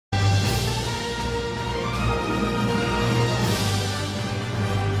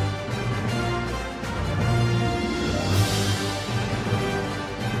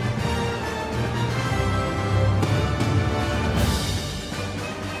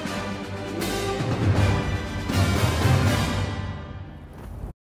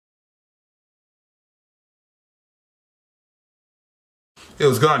Hey,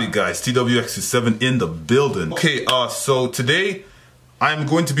 what's going on, you guys? TWX7 in the building. Okay, so today I'm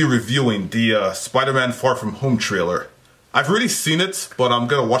going to be reviewing the Spider-Man Far From Home trailer. I've already seen it, but I'm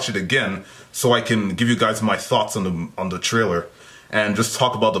gonna watch it again so I can give you guys my thoughts on the trailer and just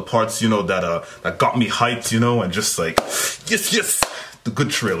talk about the parts, you know, that got me hyped, you know, and just like yes, the good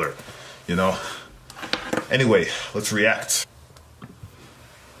trailer, you know. Anyway, let's react.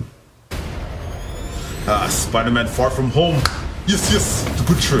 Spider-Man Far From Home. Yes, the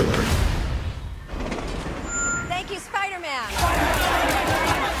good trailer. Thank you, Spider-Man.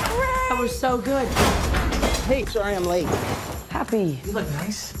 That was so good. Hey, sorry I'm late. Happy. You look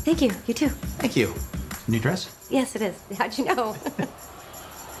nice. Thank you. You too. Thank you. New dress? Yes, it is. How'd you know?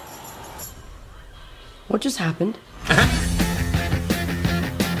 What just happened?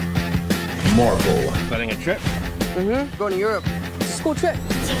 Marvel. Planning a trip? Mm-hmm. Going to Europe. It's a school trip.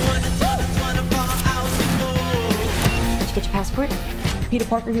 Did you get your passport? Peter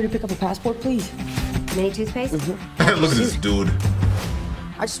Parker here to pick up a passport, please. Mini toothpaste? Mm-hmm. Look at this dude.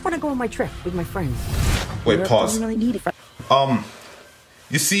 I just want to go on my trip with my friends. Wait, Europe pause. doesn't really need it.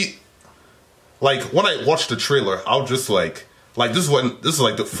 You see, like when I watched the trailer, I was just like this is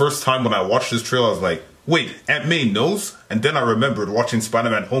like the first time when I watched this trailer, I was like, wait, Aunt May knows? And then I remembered watching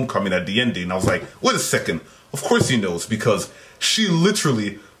Spider-Man Homecoming at the ending, and I was like, wait a second, of course he knows, because she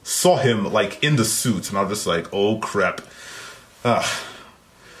literally saw him like in the suit, and I was just like, oh crap.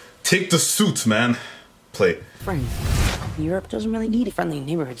 Take the suit, man. Play. Friends. Europe doesn't really need a friendly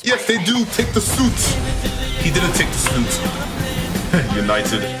neighborhood. Yes, they do. Take the suit. He didn't take the suit.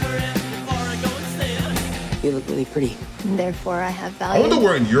 United. You look really pretty. Therefore, I have I value. wonder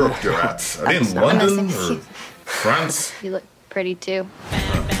where in Europe they're at. Are they in London or France? You look pretty too.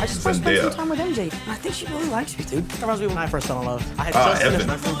 I just want to spend some Zendaya. time with MJ. I think she really likes me, dude. That reminds me when I first fell in love. I had just Evan. finished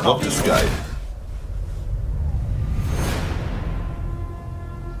my film Love college. this guy.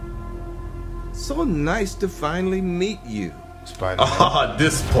 So nice to finally meet you, Spider-Man.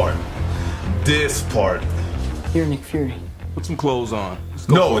 This part. This part. You're Nick Fury. Put some clothes on. Let's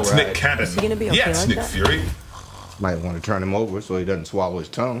go No, for a it's ride. Nick Cannon. Is he gonna be okay Yeah, it's like Nick that? Fury. Might want to turn him over so he doesn't swallow his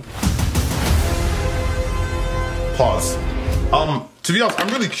tongue. Pause. To be honest, I'm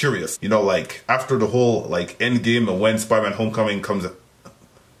really curious. You know, like after the whole like Endgame and when Spider-Man Homecoming comes,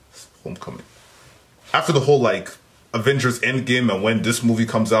 after the whole like Avengers Endgame and when this movie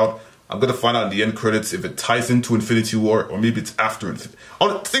comes out, I'm gonna find out in the end credits if it ties into Infinity War or maybe it's after.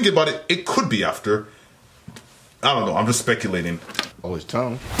 Thinking about it, it could be after. I don't know. I'm just speculating. Oh, his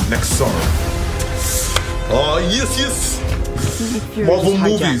tongue. Next summer. Oh yes. Nick Fury Marvel just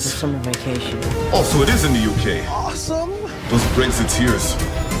hijacked movies. the summer vacation. Oh, so it is in the UK. Awesome. Those Brexiteers.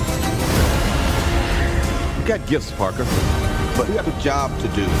 You got gifts, Parker, but you have a job to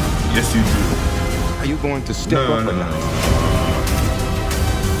do. Yes, you do. Are you going to step No, up no, or no, not? no.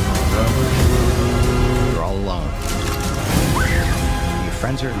 You're all alone. Your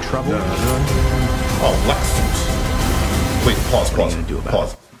friends are in trouble. Oh, black suit. Wait, pause. What are you gonna do about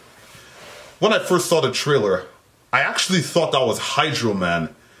Pause. When I first saw the trailer, I actually thought that was Hydro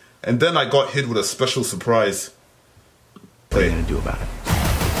Man, and then I got hit with a special surprise. What are you Play. gonna do about it?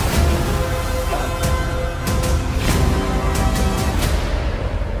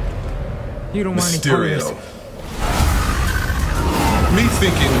 You don't mind Mysterio. Me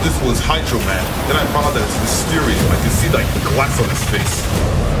thinking this was Hydro Man, then I found out that it's Mysterio. I can see like the glass on his face.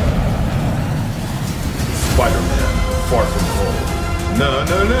 Spider-Man, Far From Home. No.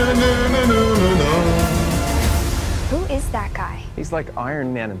 Who is that guy? He's like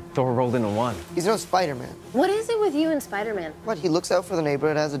Iron Man and Thor rolled into one. He's no Spider-Man. What is it with you and Spider-Man? What, he looks out for the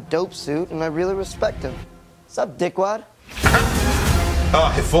neighborhood, has a dope suit, and I really respect him. What's up, dickwad?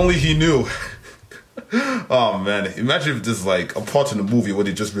 If only he knew. Oh man, imagine if there's like a part in the movie where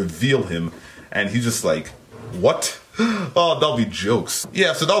they just reveal him and he's just like, what? Oh, that'll be jokes.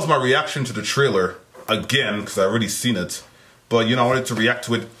 Yeah, so that was my reaction to the trailer again, because I already seen it. But you know, I wanted to react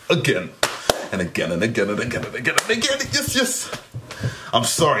to it again. And again and again and again and again and again. Yes. I'm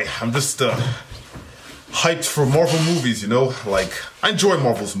sorry, I'm just hyped for Marvel movies, you know? Like, I enjoy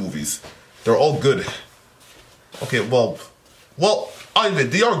Marvel's movies. They're all good. Okay, well, I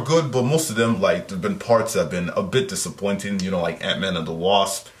admit, they are good, but most of them, like, there have been parts that have been a bit disappointing, you know, like Ant-Man and the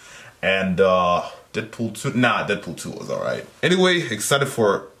Wasp, and Deadpool 2. Nah, Deadpool 2 was alright. Anyway, excited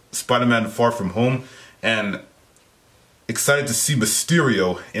for Spider-Man Far From Home, and excited to see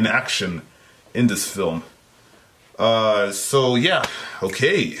Mysterio in action in this film. So yeah,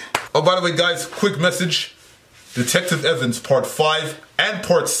 okay. Oh, by the way, guys, quick message. Detective Evans Part 5 and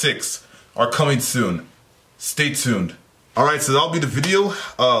Part 6 are coming soon. Stay tuned. Alright, so that'll be the video.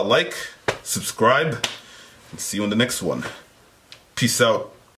 Like, subscribe, and see you in the next one. Peace out.